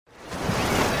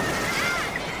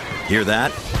Hear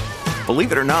that?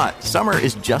 Believe it or not, summer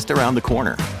is just around the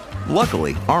corner.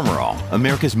 Luckily, Armor All,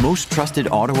 America's most trusted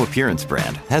auto appearance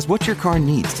brand, has what your car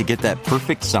needs to get that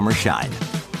perfect summer shine.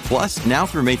 Plus, now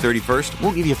through May 31st,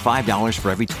 we'll give you $5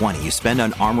 for every $20 you spend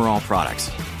on Armor All products.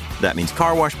 That means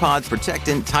car wash pods,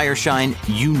 protectant, tire shine,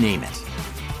 you name it.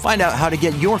 Find out how to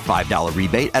get your $5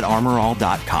 rebate at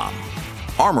armorall.com.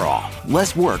 Armor All,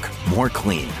 less work, more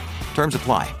clean. Terms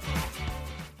apply.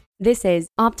 This is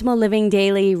Optimal Living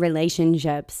Daily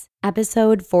Relationships,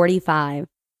 episode 45,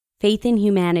 Faith in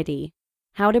Humanity,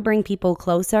 How to Bring People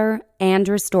Closer and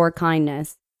Restore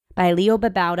Kindness, by Leo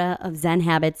Babauta of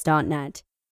ZenHabits.net.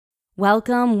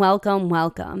 Welcome, welcome,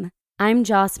 welcome. I'm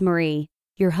Joss Marie,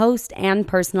 your host and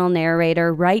personal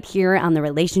narrator right here on the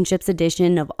Relationships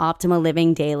edition of Optimal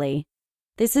Living Daily.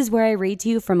 This is where I read to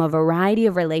you from a variety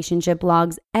of relationship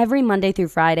blogs every Monday through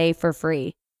Friday for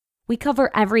free. We cover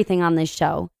everything on this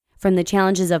show, from the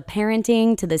challenges of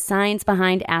parenting to the science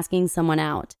behind asking someone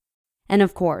out. And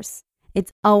of course,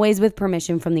 it's always with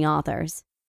permission from the authors.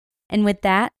 And with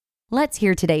that, let's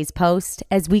hear today's post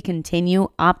as we continue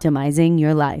optimizing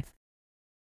your life.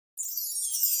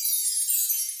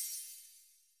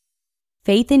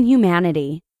 Faith in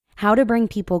Humanity, How to Bring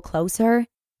People Closer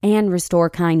and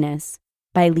Restore Kindness,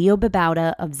 by Leo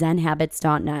Babauta of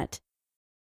ZenHabits.net.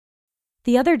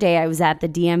 The other day I was at the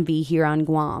DMV here on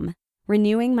Guam,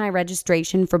 renewing my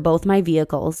registration for both my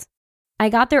vehicles. I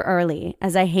got there early,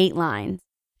 as I hate lines,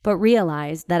 but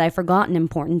realized that I forgot an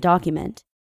important document.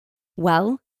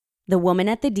 Well, the woman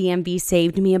at the DMV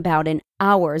saved me about an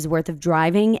hour's worth of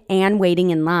driving and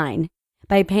waiting in line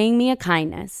by paying me a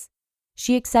kindness.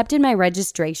 She accepted my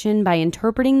registration by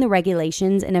interpreting the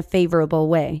regulations in a favorable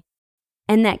way.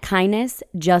 And that kindness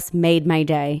just made my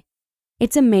day.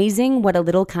 It's amazing what a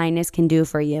little kindness can do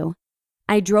for you.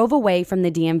 I drove away from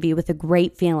the DMV with a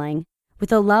great feeling,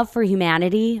 with a love for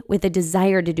humanity, with a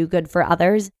desire to do good for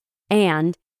others,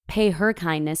 and pay her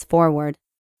kindness forward.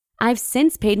 I've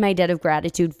since paid my debt of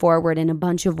gratitude forward in a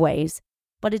bunch of ways,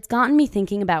 but it's gotten me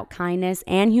thinking about kindness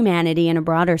and humanity in a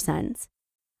broader sense.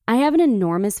 I have an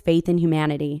enormous faith in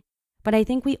humanity, but I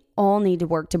think we all need to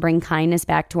work to bring kindness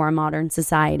back to our modern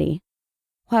society.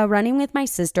 While running with my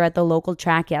sister at the local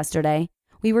track yesterday,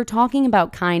 we were talking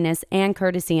about kindness and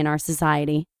courtesy in our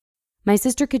society. My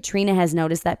sister Katrina has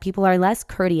noticed that people are less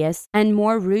courteous and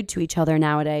more rude to each other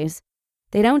nowadays.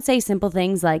 They don't say simple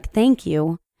things like thank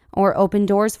you, or open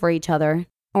doors for each other,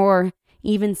 or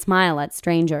even smile at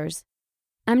strangers.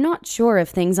 I'm not sure if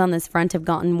things on this front have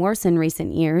gotten worse in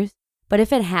recent years, but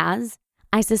if it has,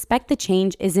 I suspect the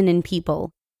change isn't in people.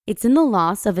 It's in the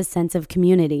loss of a sense of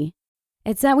community.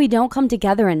 It's that we don't come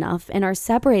together enough and are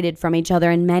separated from each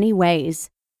other in many ways.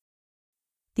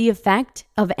 The effect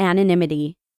of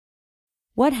anonymity.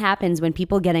 What happens when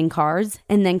people get in cars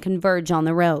and then converge on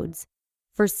the roads?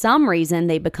 For some reason,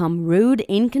 they become rude,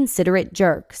 inconsiderate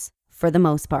jerks, for the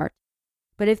most part.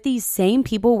 But if these same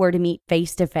people were to meet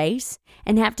face to face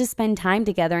and have to spend time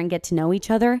together and get to know each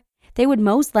other, they would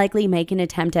most likely make an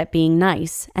attempt at being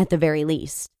nice, at the very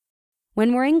least.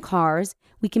 When we're in cars,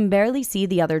 we can barely see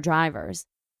the other drivers.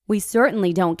 We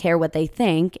certainly don't care what they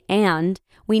think, and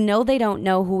we know they don't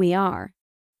know who we are.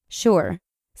 Sure,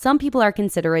 some people are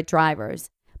considerate drivers,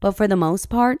 but for the most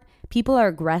part, people are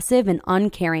aggressive and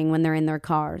uncaring when they're in their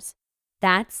cars.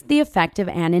 That's the effect of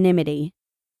anonymity.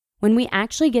 When we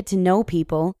actually get to know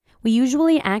people, we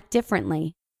usually act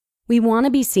differently. We want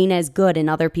to be seen as good in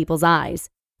other people's eyes,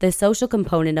 the social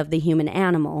component of the human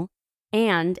animal,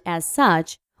 and as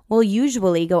such, we'll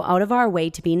usually go out of our way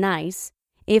to be nice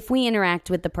if we interact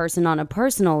with the person on a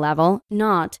personal level,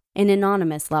 not an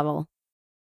anonymous level.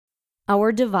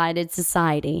 Our divided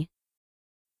society.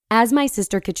 As my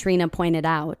sister Katrina pointed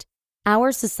out,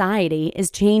 our society is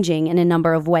changing in a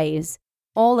number of ways,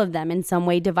 all of them in some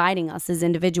way dividing us as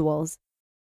individuals.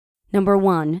 Number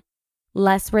 1,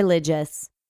 less religious.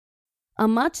 A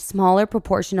much smaller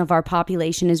proportion of our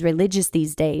population is religious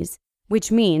these days, which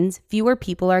means fewer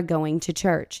people are going to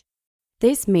church.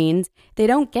 This means they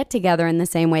don't get together in the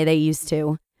same way they used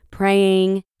to,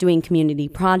 praying, doing community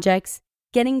projects,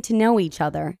 getting to know each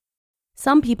other.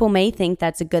 Some people may think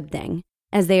that's a good thing,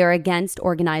 as they are against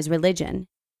organized religion.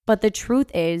 But the truth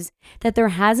is that there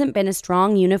hasn't been a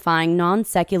strong unifying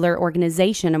non-secular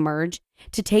organization emerge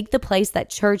to take the place that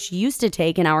church used to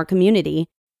take in our community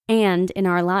and in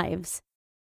our lives.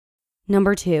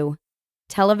 Number 2,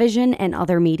 television and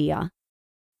other media.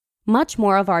 Much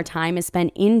more of our time is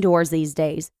spent indoors these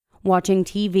days, watching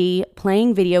TV,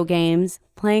 playing video games,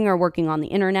 playing or working on the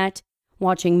internet,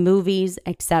 watching movies,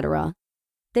 etc.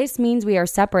 This means we are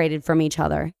separated from each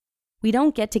other. We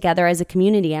don't get together as a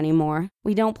community anymore.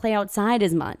 We don't play outside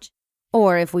as much.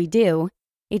 Or if we do,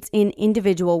 it's in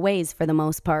individual ways for the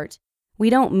most part. We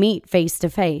don't meet face to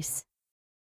face.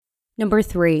 Number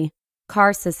 3,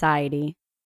 car society.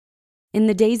 In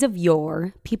the days of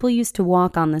yore, people used to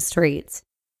walk on the streets.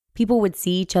 People would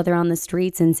see each other on the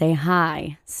streets and say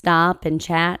hi, stop, and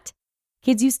chat.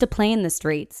 Kids used to play in the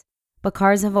streets, but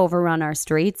cars have overrun our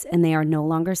streets and they are no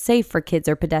longer safe for kids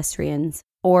or pedestrians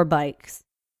or bikes.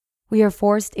 We are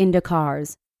forced into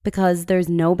cars because there's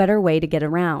no better way to get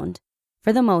around.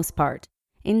 For the most part,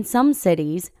 in some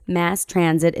cities, mass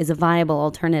transit is a viable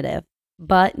alternative,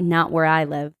 but not where I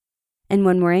live. And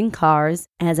when we're in cars,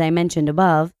 as I mentioned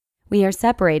above, we are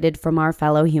separated from our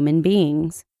fellow human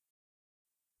beings.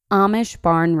 Amish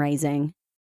barn raising.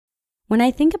 When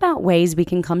I think about ways we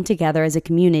can come together as a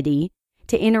community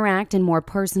to interact in more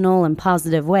personal and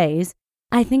positive ways,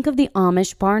 I think of the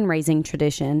Amish barn raising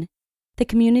tradition. The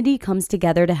community comes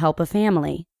together to help a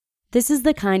family. This is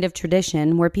the kind of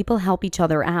tradition where people help each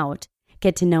other out,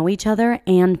 get to know each other,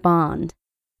 and bond.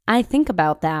 I think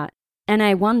about that, and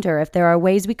I wonder if there are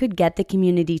ways we could get the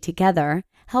community together,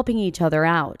 helping each other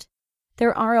out.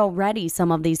 There are already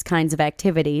some of these kinds of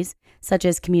activities, such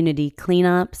as community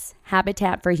cleanups,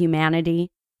 Habitat for Humanity,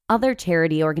 other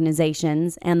charity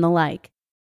organizations, and the like.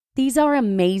 These are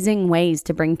amazing ways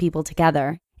to bring people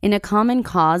together in a common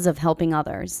cause of helping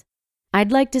others.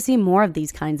 I'd like to see more of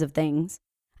these kinds of things.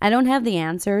 I don't have the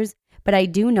answers, but I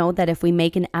do know that if we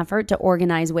make an effort to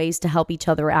organize ways to help each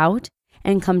other out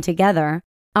and come together,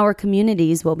 our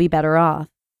communities will be better off.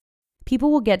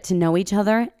 People will get to know each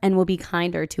other and will be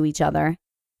kinder to each other.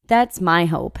 That's my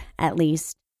hope, at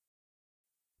least.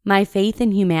 My faith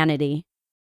in humanity.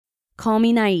 Call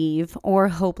me naive or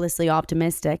hopelessly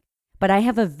optimistic, but I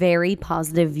have a very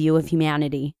positive view of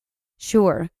humanity.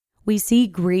 Sure, we see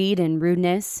greed and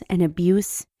rudeness and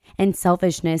abuse and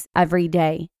selfishness every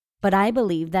day, but I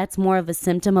believe that's more of a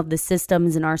symptom of the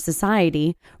systems in our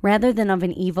society rather than of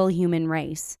an evil human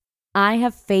race. I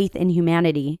have faith in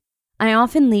humanity. I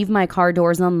often leave my car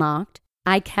doors unlocked.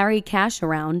 I carry cash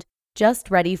around,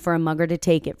 just ready for a mugger to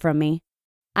take it from me.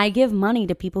 I give money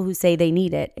to people who say they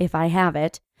need it, if I have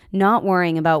it, not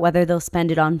worrying about whether they'll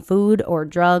spend it on food or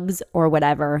drugs or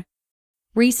whatever.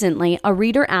 Recently, a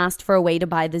reader asked for a way to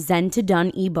buy the Zen to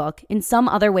Done ebook in some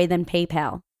other way than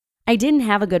PayPal. I didn't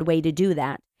have a good way to do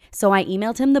that, so I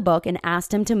emailed him the book and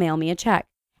asked him to mail me a check,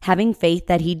 having faith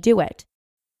that he'd do it.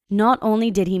 Not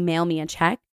only did he mail me a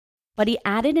check, but he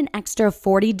added an extra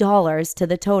 $40 to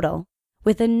the total,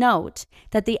 with a note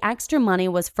that the extra money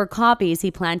was for copies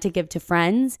he planned to give to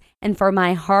friends and for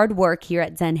my hard work here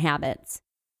at Zen Habits.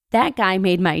 That guy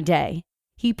made my day.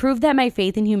 He proved that my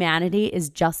faith in humanity is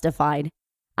justified.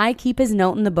 I keep his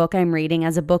note in the book I'm reading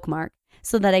as a bookmark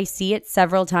so that I see it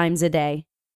several times a day.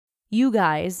 You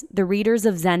guys, the readers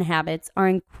of Zen Habits, are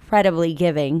incredibly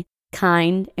giving,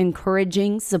 kind,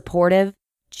 encouraging, supportive,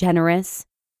 generous.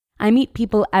 I meet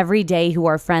people every day who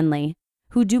are friendly,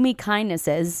 who do me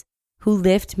kindnesses, who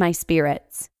lift my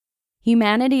spirits.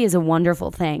 Humanity is a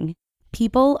wonderful thing.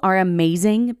 People are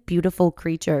amazing, beautiful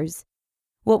creatures.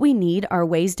 What we need are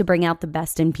ways to bring out the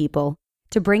best in people,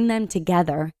 to bring them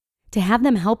together, to have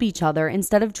them help each other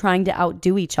instead of trying to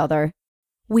outdo each other.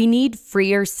 We need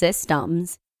freer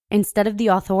systems instead of the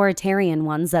authoritarian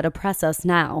ones that oppress us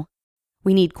now.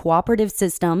 We need cooperative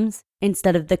systems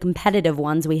instead of the competitive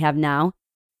ones we have now.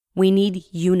 We need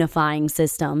unifying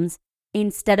systems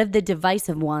instead of the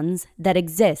divisive ones that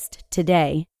exist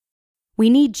today. We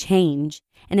need change,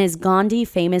 and as Gandhi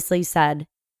famously said,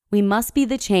 we must be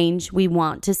the change we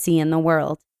want to see in the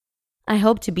world. I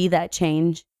hope to be that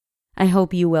change. I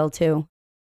hope you will too.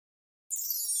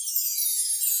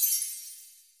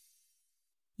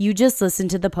 You just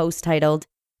listened to the post titled,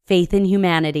 Faith in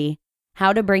Humanity,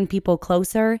 How to Bring People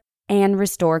Closer and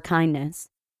Restore Kindness,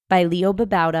 by Leo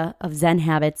Babauta of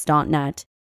ZenHabits.net.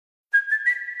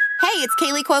 Hey, it's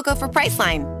Kaylee Cuoco for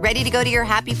Priceline. Ready to go to your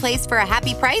happy place for a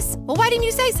happy price? Well, why didn't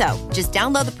you say so? Just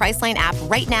download the Priceline app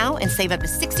right now and save up to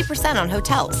 60% on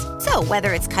hotels. So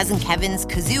whether it's Cousin Kevin's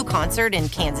Kazoo Concert in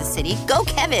Kansas City, go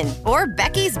Kevin, or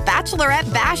Becky's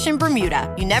Bachelorette Bash in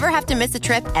Bermuda, you never have to miss a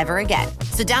trip ever again.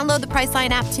 So download the Priceline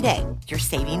app today. Your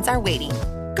savings are waiting.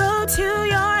 Go to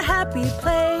your happy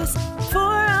place for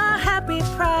a happy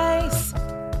price.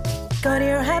 Go to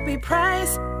your happy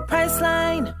price,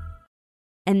 Priceline.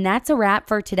 And that's a wrap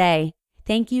for today.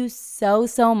 Thank you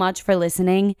so much for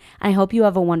listening. I hope you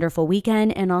have a wonderful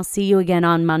weekend, and I'll see you again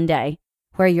on Monday,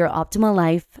 where your optimal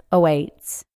life awaits.